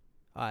support.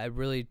 It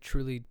really,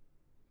 truly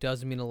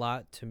does mean a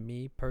lot to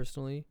me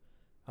personally,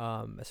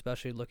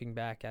 especially looking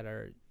back at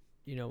our,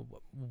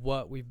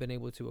 what we've been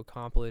able to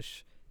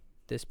accomplish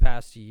this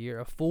past year,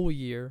 a full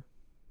year,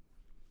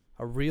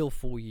 a real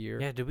full year.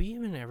 Yeah, did we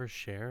even ever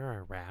share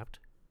our Wrapped?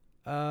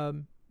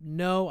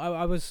 No,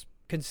 I was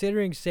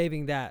considering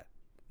saving that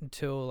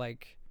until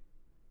like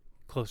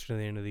closer to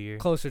the end of the year.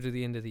 Closer to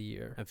the end of the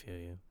year. I feel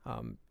you.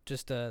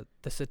 Just the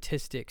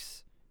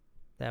statistics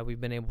that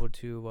we've been able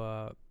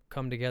to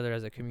come together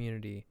as a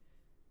community,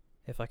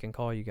 if I can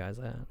call you guys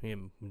that. Yeah,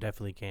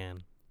 definitely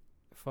can.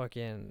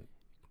 Fucking,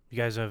 you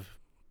guys have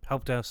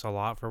helped us a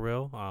lot, for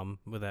real.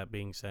 With that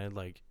being said,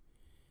 like,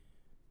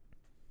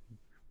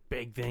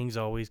 big things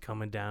always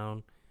coming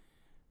down.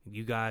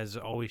 You guys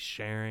always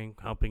sharing,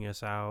 helping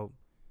us out.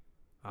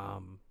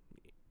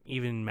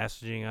 Even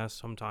messaging us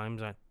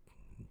sometimes.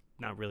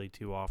 Not really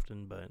too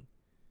often, but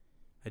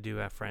I do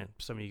have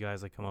some of you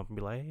guys that come up and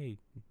be like, hey,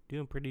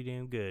 doing pretty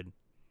damn good.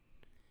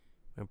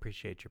 I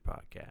appreciate your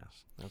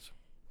podcast.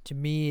 To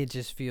me, it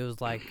just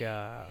feels like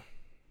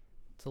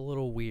it's a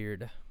little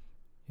weird.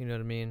 You know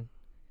what I mean?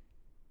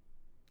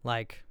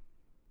 Like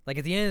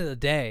at the end of the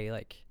day,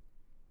 like,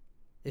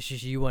 it's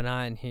just you and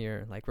I in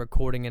here, like,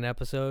 recording an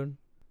episode.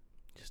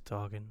 Just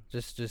talking.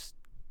 Just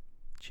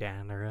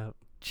Chatting her up.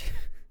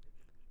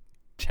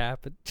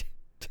 chapping.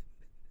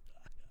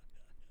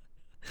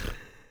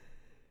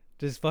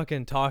 Just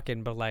fucking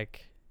talking, but,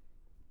 like,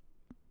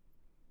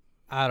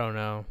 I don't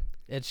know.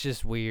 It's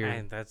just weird.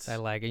 And that's... I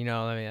like, you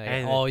know, I mean, like,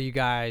 and all you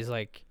guys,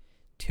 like,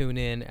 tune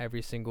in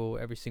every single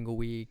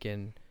week,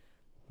 and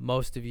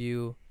most of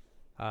you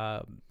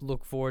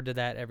look forward to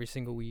that every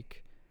single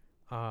week.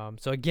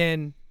 So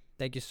again,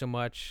 thank you so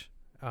much.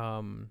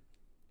 Yeah,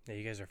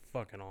 you guys are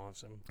fucking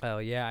awesome. Oh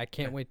yeah, I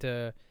can't wait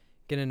to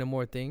get into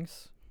more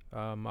things.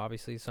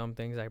 Obviously some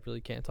things I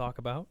really can't talk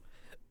about.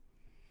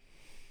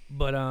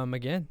 But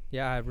again,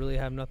 yeah, I really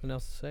have nothing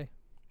else to say.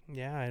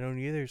 Yeah, I don't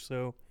either,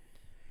 so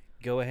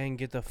go ahead and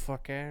get the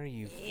fuck out of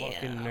you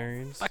fucking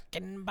nerds.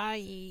 Fucking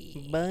bye.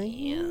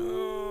 Bye.